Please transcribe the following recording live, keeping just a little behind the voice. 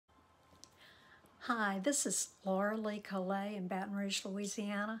Hi, this is Laura Lee Collet in Baton Rouge,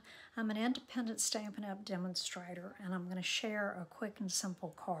 Louisiana. I'm an independent Stampin' Up! Demonstrator, and I'm going to share a quick and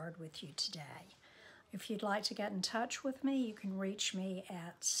simple card with you today. If you'd like to get in touch with me, you can reach me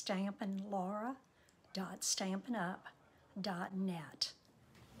at stampinlaura.stampinup.net.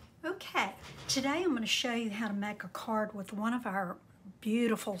 Okay, today I'm going to show you how to make a card with one of our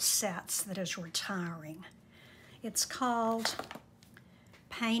beautiful sets that is retiring. It's called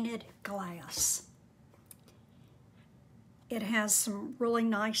Painted Glass. It has some really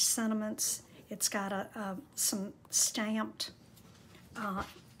nice sentiments. It's got some stamped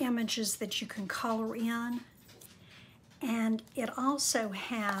images that you can color in. And it also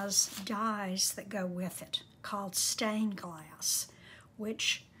has dies that go with it called stained glass,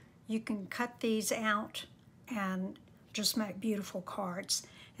 which you can cut these out and just make beautiful cards.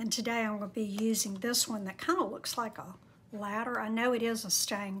 And today I'm going to be using this one that kind of looks like a ladder. I know it is a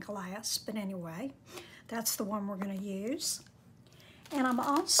stained glass, but anyway, that's the one we're going to use. And I'm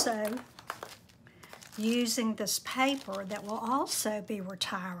also using this paper that will also be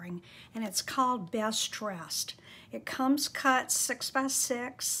retiring, and it's called Best Dressed. It comes cut 6 by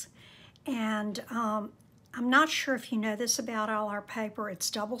 6, and I'm not sure if you know this about all our paper. It's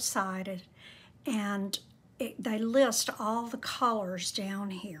double-sided, and they list all the colors down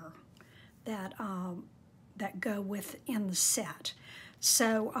here that go within the set.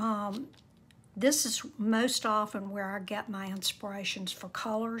 So this is most often where I get my inspirations for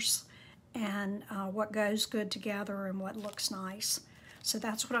colors and what goes good together and what looks nice. So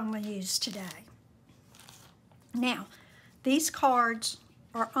that's what I'm going to use today. Now, these cards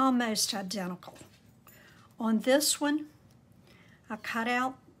are almost identical. On this one, I cut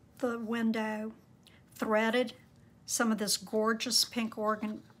out the window, threaded some of this gorgeous pink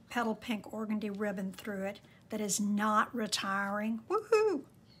petal pink organdy ribbon through it that is not retiring. Woohoo!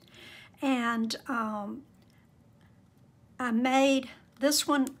 And I made this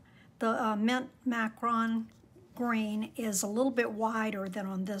one, the mint macaron green is a little bit wider than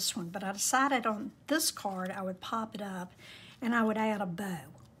on this one, but I decided on this card I would pop it up and I would add a bow.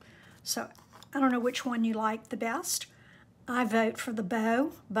 So I don't know which one you like the best. I vote for the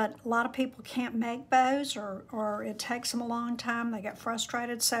bow, but a lot of people can't make bows or it takes them a long time. They get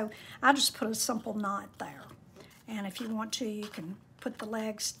frustrated, so I just put a simple knot there. And if you want to, you can put the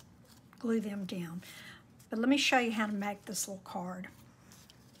legs, glue them down. But let me show you how to make this little card.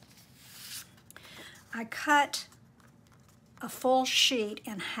 I cut a full sheet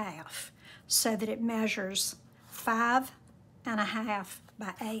in half so that it measures 5.5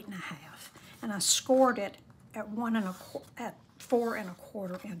 by 8.5, and I scored it at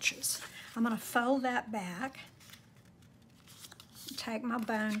 4.25 inches. I'm going to fold that back, take my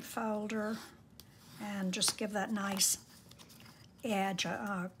bone folder, and just give that nice edge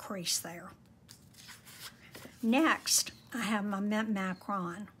a crease there. Next, I have my mint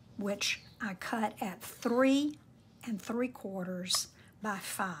macaron, which I cut at 3 3/4 by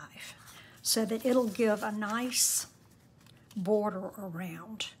 5, so that it'll give a nice border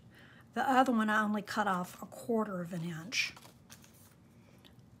around. The other one I only cut off 1/4 inch.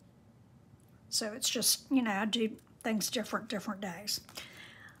 So it's just, you know, I do things different days.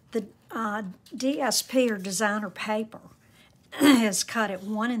 The DSP or designer paper is cut at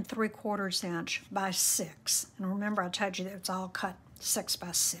 1 3/4 inch by 6. And remember I told you that it's all cut 6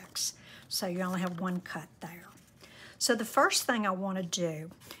 by 6. So you only have one cut there. So the first thing I want to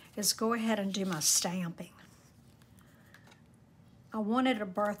do is go ahead and do my stamping. I wanted a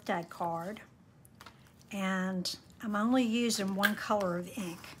birthday card, and I'm only using one color of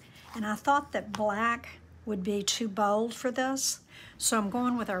ink. And I thought that black would be too bold for this, so I'm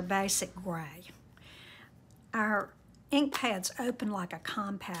going with our basic gray. Our ink pads open like a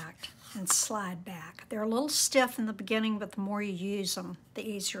compact and slide back. They're a little stiff in the beginning, but the more you use them, the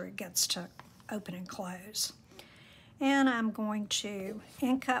easier it gets to open and close. And I'm going to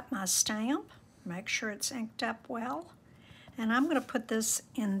ink up my stamp, make sure it's inked up well. And I'm going to put this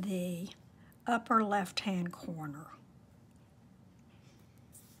in the upper left-hand corner.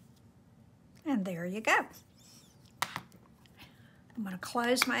 And there you go. I'm going to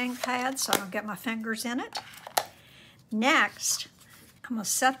close my ink pad so I don't get my fingers in it. Next, I'm going to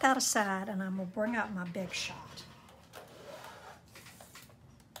set that aside and I'm going to bring out my Big Shot.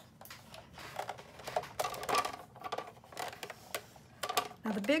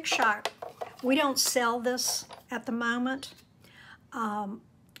 Now the Big Shot, we don't sell this at the moment,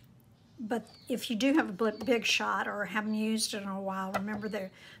 but if you do have a Big Shot or haven't used it in a while,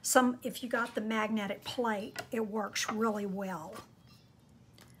 remember if you got the magnetic plate, it works really well.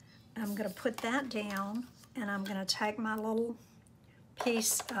 I'm going to put that down, and I'm going to take my little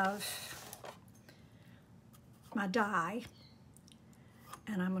piece of my die,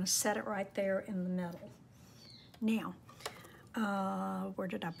 and I'm going to set it right there in the middle. Now, where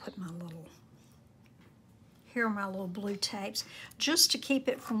did I put my little, here are my little blue tapes. Just to keep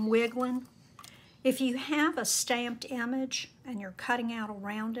it from wiggling, if you have a stamped image and you're cutting out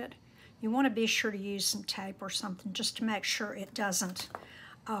around it, you want to be sure to use some tape or something just to make sure it doesn't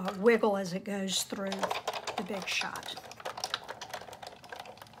wiggle as it goes through the Big Shot.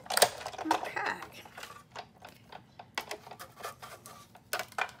 Okay.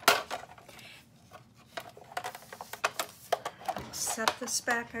 I'll set this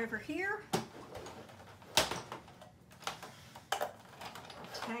back over here.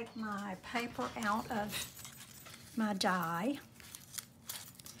 Take my paper out of my die.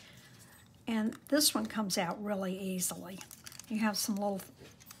 And this one comes out really easily. You have some little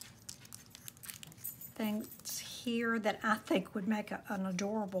things here that I think would make an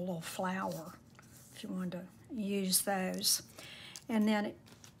adorable little flower if you wanted to use those. And then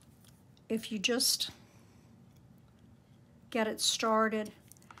if you just get it started,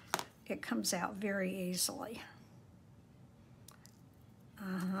 it comes out very easily.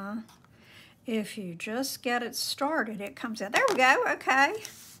 If you just get it started, it comes out. There we go, okay.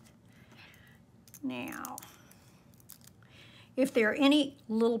 Now, if there are any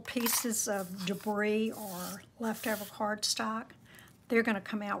little pieces of debris or leftover cardstock, they're going to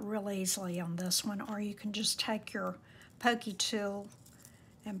come out real easily on this one, or you can just take your pokey tool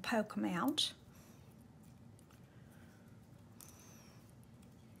and poke them out.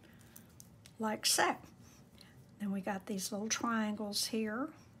 Like so. Then we got these little triangles here.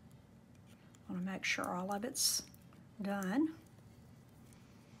 I want to make sure all of it's done.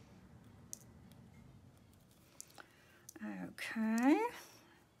 Okay. A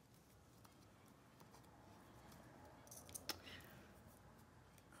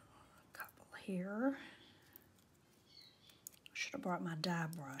couple here. I should have brought my die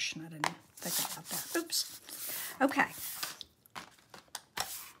brush and I didn't think about that. Oops. Okay.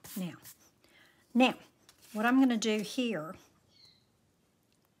 Now, what I'm going to do here,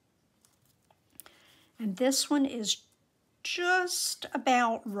 and this one is just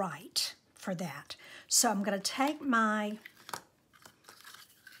about right for that. So I'm going to take my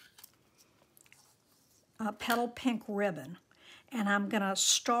petal pink ribbon, and I'm going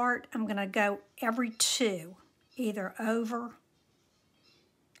to go every two, either over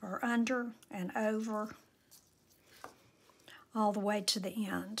or under and over, all the way to the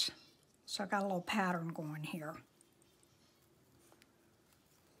end. So I got a little pattern going here.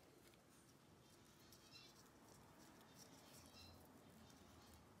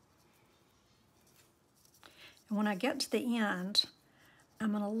 And when I get to the end,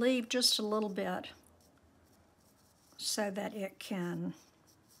 I'm going to leave just a little bit so that it can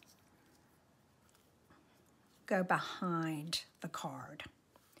go behind the card.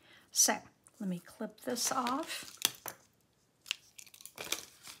 So let me clip this off.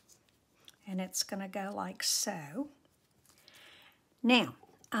 And it's going to go like so. Now,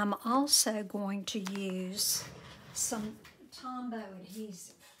 I'm also going to use some Tombow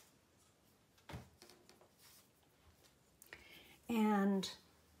adhesive. And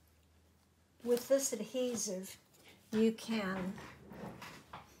with this adhesive, you can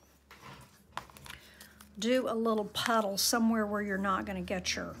do a little puddle somewhere where you're not going to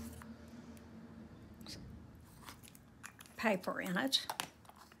get your paper in it.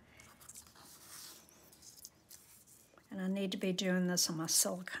 And I need to be doing this on my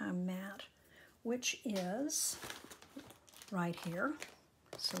silicone mat, which is right here.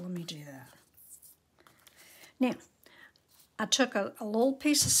 So let me do that. Now, I took a little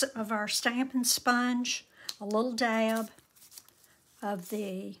piece of our stamping sponge, a little dab of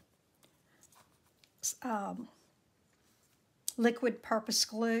the liquid purpose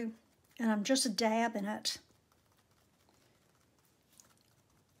glue, and I'm just dabbing it.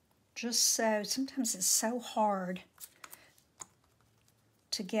 Just so, sometimes it's so hard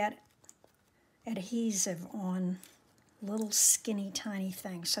to get adhesive on little skinny tiny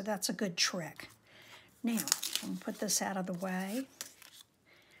things, so that's a good trick. Now, I'm going to put this out of the way,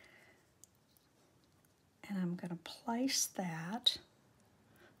 and I'm going to place that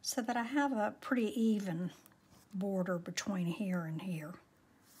so that I have a pretty even border between here and here.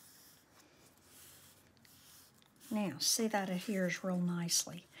 Now, see that adheres real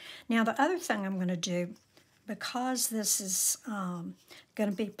nicely. Now, the other thing I'm going to do, because this is going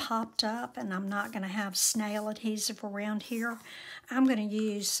to be popped up and I'm not going to have snail adhesive around here, I'm going to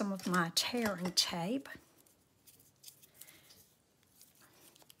use some of my tearing tape.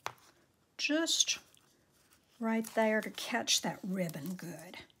 Just right there to catch that ribbon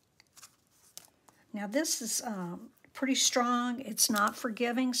good. Now this is pretty strong. It's not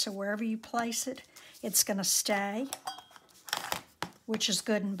forgiving, so wherever you place it, it's going to stay, which is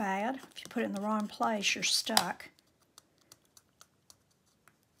good and bad. If you put it in the wrong place, you're stuck.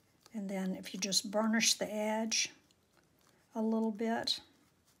 And then if you just burnish the edge a little bit,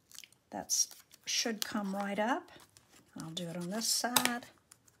 that should come right up. I'll do it on this side.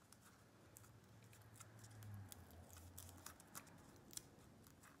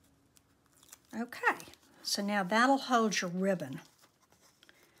 Okay, so now that'll hold your ribbon.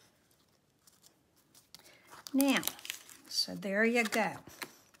 Now, so there you go.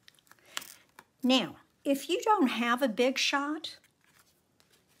 Now, if you don't have a big shot,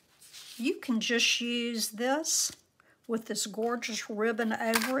 you can just use this with this gorgeous ribbon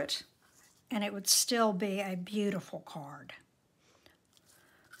over it, and it would still be a beautiful card.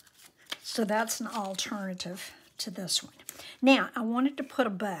 So that's an alternative to this one. Now, I wanted to put a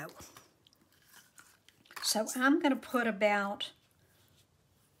bow. So I'm going to put about,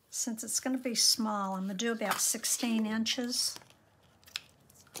 since it's going to be small, I'm going to do about 16 inches.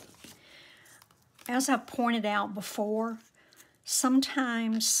 As I pointed out before,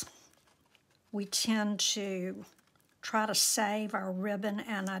 sometimes we tend to try to save our ribbon,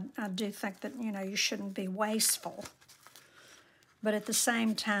 and I do think that, you know, you shouldn't be wasteful. But at the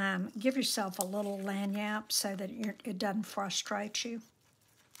same time, give yourself a little lanyard so that it doesn't frustrate you.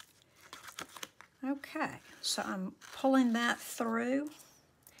 Okay, so I'm pulling that through,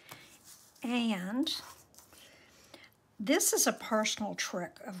 and this is a personal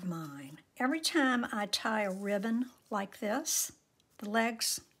trick of mine. Every time I tie a ribbon like this, the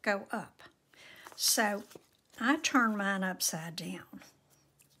legs go up. So I turn mine upside down.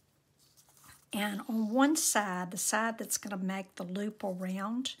 And on one side, the side that's going to make the loop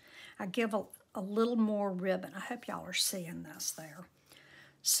around, I give a little more ribbon. I hope y'all are seeing this there.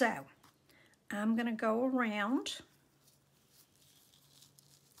 So I'm going to go around,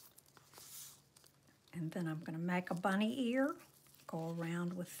 and then I'm going to make a bunny ear, go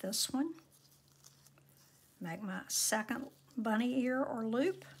around with this one, make my second bunny ear or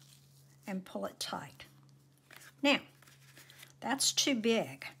loop, and pull it tight. Now, that's too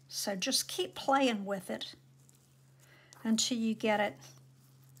big, so just keep playing with it until you get it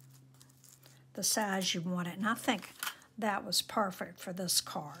the size you want it. And I think that was perfect for this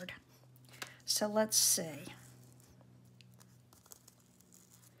card. So let's see.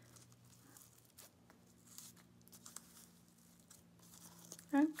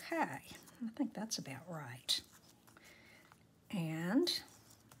 Okay, I think that's about right. And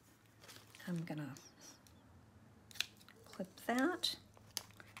I'm gonna clip that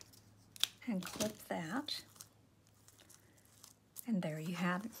and clip that. And there you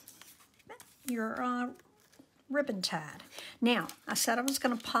have your ribbon tied. Now, I said I was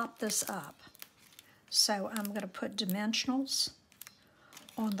gonna pop this up. So I'm going to put dimensionals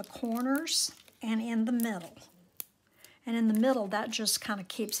on the corners and in the middle. And in the middle, that just kind of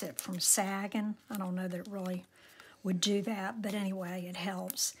keeps it from sagging. I don't know that it really would do that, but anyway, it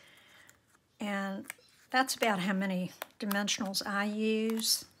helps. And that's about how many dimensionals I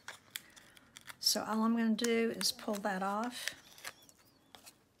use. So all I'm going to do is pull that off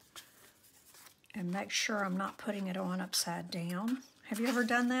and make sure I'm not putting it on upside down. Have you ever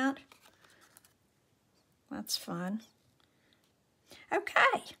done that? That's fun.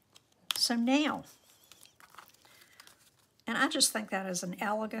 Okay, so now, and I just think that is an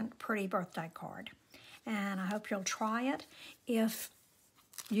elegant, pretty birthday card. And I hope you'll try it. If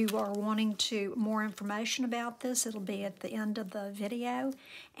you are wanting more information about this, it'll be at the end of the video.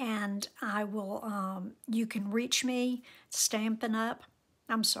 And I will, you can reach me,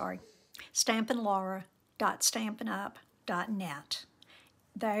 stampinlaura.stampinup.net.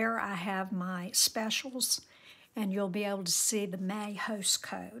 There I have my specials, and you'll be able to see the May host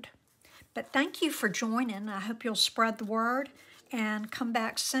code. But thank you for joining. I hope you'll spread the word and come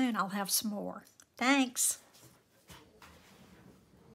back soon. I'll have some more. Thanks.